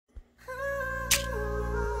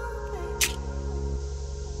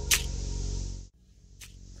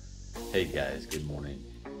Hey guys, good morning.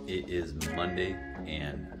 It is Monday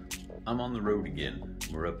and I'm on the road again.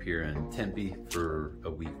 We're up here in Tempe for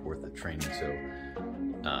a week worth of training. So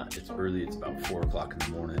it's early, it's about 4 o'clock in the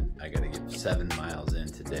morning. I gotta get 7 miles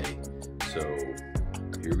in today. So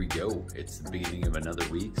here we go. It's the beginning of another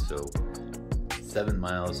week. So 7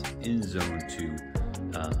 miles in zone 2,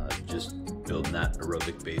 just building that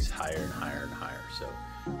aerobic base higher and higher and higher. So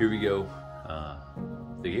here we go.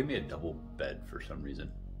 They gave me a double bed for some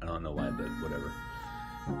reason. I don't know why, but whatever.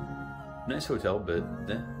 Nice hotel, but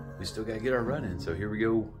we still gotta get our run in. So here we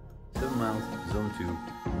go. 7 miles, zone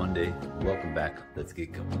 2, Monday. Welcome back. Let's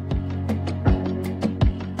get going.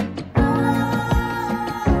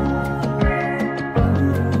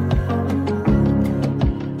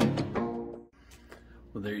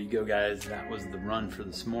 Well, there you go, guys. That was the run for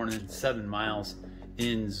this morning. 7 miles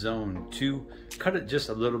in zone 2. Cut it just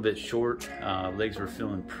a little bit short. Legs were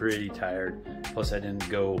feeling pretty tired. Plus I didn't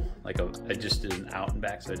go I just did an out and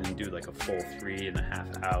back, so I didn't do like a full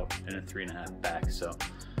 3.5 out and a 3.5 back. So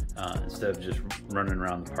instead of just running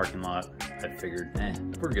around the parking lot, I figured,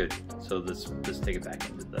 we're good. So let's take it back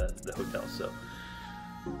into the hotel. So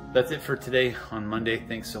that's it for today on Monday.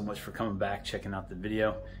 Thanks so much for coming back, checking out the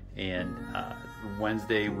video. And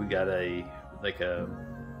Wednesday we got I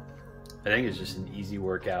think it's just an easy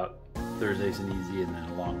workout. Thursday's an easy, and then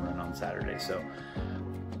a long run on Saturday. So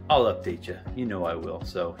I'll update you. You know I will.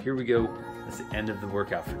 So here we go. That's the end of the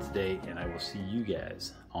workout for today, and I will see you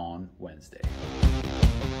guys on Wednesday.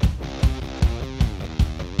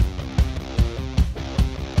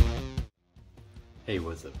 Hey,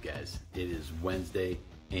 what's up, guys? It is Wednesday,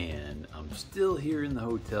 and I'm still here in the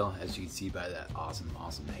hotel, as you can see by that awesome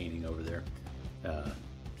painting over there.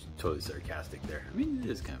 Totally sarcastic there. I mean, it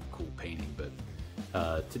is kind of a cool painting,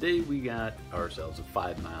 but today we got ourselves a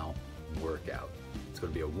 5-mile workout. It's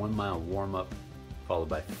going to be a 1-mile warm-up followed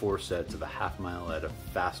by 4 sets of a half mile at a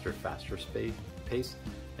faster pace,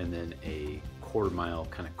 and then a 1/4 mile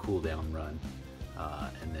kind of cool down run,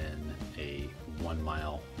 and then a 1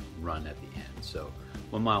 mile run at the end. So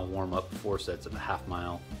 1 mile warm-up, 4 sets of a half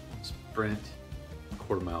mile sprint,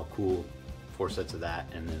 1/4 mile cool, 4 sets of that,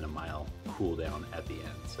 and then a mile cool down at the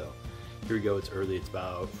end. So here we go. It's early. It's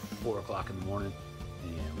about 4 o'clock in the morning,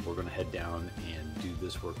 and we're going to head down and do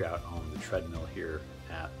this workout on the treadmill here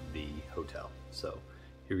at the hotel. So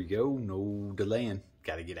here we go. No delaying.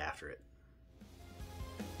 Got to get after it.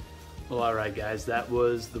 Well, all right, guys, that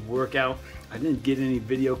was the workout. I didn't get any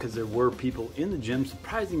video because there were people in the gym.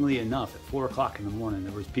 Surprisingly enough, at 4 o'clock in the morning,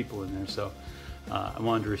 there was people in there. So I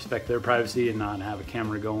wanted to respect their privacy and not have a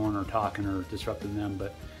camera going or talking or disrupting them.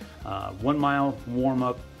 But 1 mile warm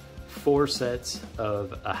up, 4 sets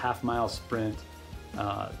of a half mile sprint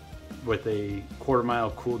with a 1/4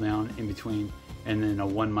 mile cool down in between, and then a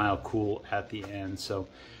 1 mile cool at the end. So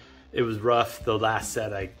it was rough. The last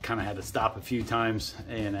set I kind of had to stop a few times,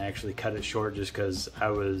 and I actually cut it short just because I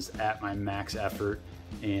was at my max effort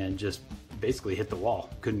and just basically hit the wall.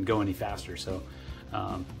 Couldn't go any faster. So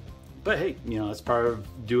but hey, you know, that's part of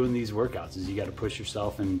doing these workouts, is you got to push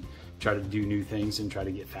yourself and try to do new things and try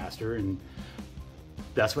to get faster. And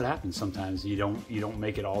that's what happens sometimes. You don't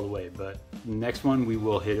make it all the way, but next one we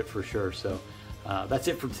will hit it for sure. So that's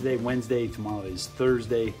it for today, Wednesday. Tomorrow is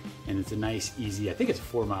Thursday, and it's a nice, easy, I think it's a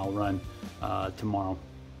 4-mile run tomorrow.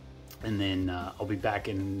 And then I'll be back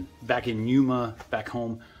in Yuma, back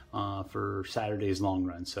home for Saturday's long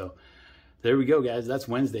run. So there we go, guys. That's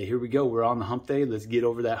Wednesday. Here we go. We're on the hump day. Let's get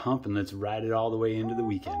over that hump and let's ride it all the way into the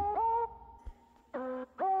weekend.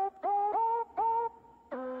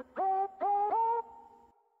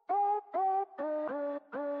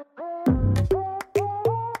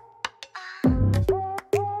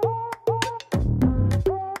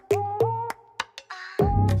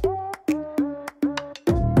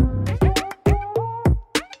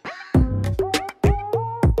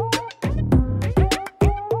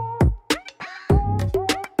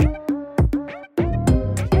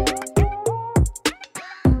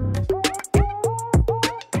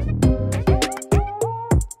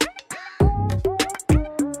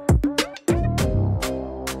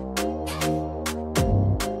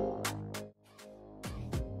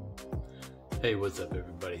 Hey, what's up,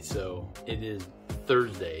 everybody? So it is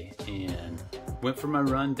Thursday, and went for my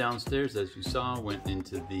run downstairs, as you saw. Went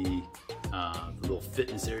into the little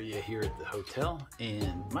fitness area here at the hotel,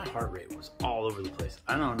 and my heart rate was all over the place.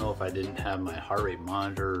 I don't know if I didn't have my heart rate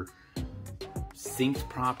monitor synced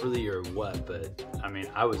properly or what, but I mean,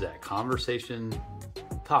 I was at conversation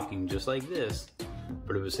talking just like this,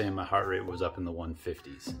 but it was saying my heart rate was up in the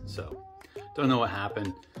 150s. So don't know what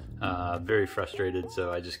happened. Very frustrated,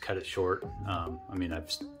 so I just cut it short. I mean,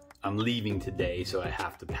 I've I'm leaving today, so I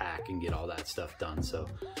have to pack and get all that stuff done. So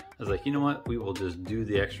I was like, you know what, we will just do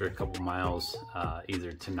the extra couple miles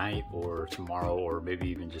either tonight or tomorrow, or maybe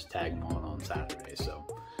even just tag them on Saturday. So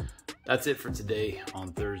that's it for today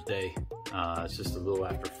on Thursday. It's just a little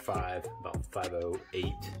after 5, about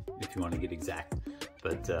 5:08 if you want to get exact.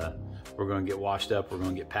 But we're going to get washed up, we're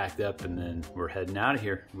going to get packed up, and then we're heading out of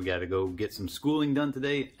here. We got to go get some schooling done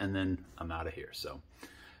today, and then I'm out of here. So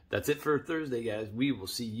that's it for Thursday, guys. We will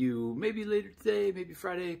see you maybe later today, maybe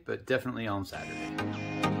Friday, but definitely on Saturday.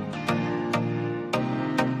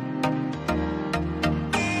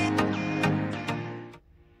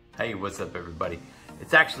 Hey, what's up, everybody?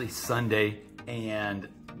 It's actually Sunday, and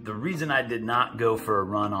the reason I did not go for a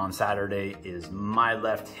run on Saturday is my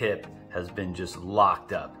left hip has been just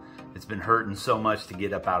locked up. It's been hurting so much to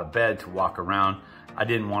get up out of bed, to walk around. I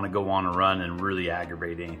didn't want to go on a run and really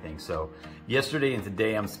aggravate anything. So yesterday and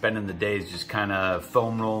today, I'm spending the days just kind of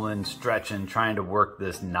foam rolling, stretching, trying to work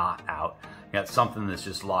this knot out. I got something that's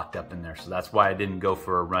just locked up in there. So that's why I didn't go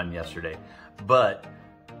for a run yesterday. But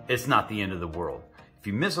it's not the end of the world. If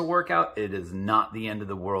you miss a workout, it is not the end of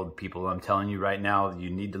the world, people. I'm telling you right now, you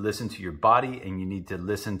need to listen to your body and you need to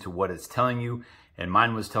listen to what it's telling you. And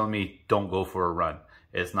mine was telling me, don't go for a run.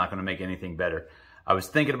 It's not going to make anything better. I was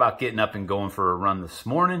thinking about getting up and going for a run this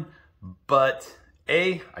morning, but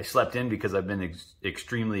A, I slept in because I've been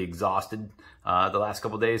extremely exhausted the last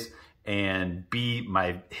couple days, and B,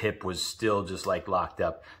 my hip was still just like locked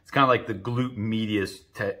up. It's kind of like the glute medius,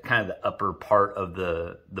 kind of the upper part of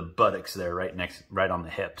the buttocks there, right on the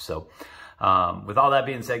hip. So with all that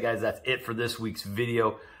being said, guys, that's it for this week's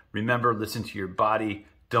video. Remember, listen to your body.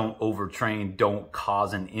 Don't overtrain, don't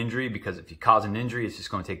cause an injury, because if you cause an injury, it's just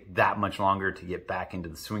going to take that much longer to get back into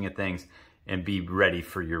the swing of things and be ready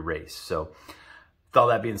for your race. So with all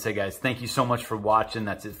that being said, guys, thank you so much for watching.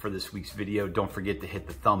 That's it for this week's video. Don't forget to hit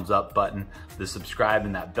the thumbs up button, the subscribe,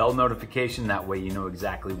 and that bell notification. That way you know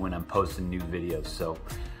exactly when I'm posting new videos. So,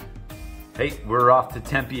 hey, we're off to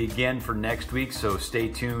Tempe again for next week, so stay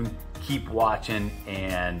tuned, keep watching,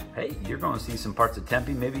 and hey, you're going to see some parts of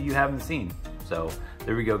Tempe maybe you haven't seen. So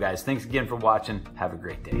there we go, guys. Thanks again for watching. Have a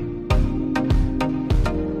great day.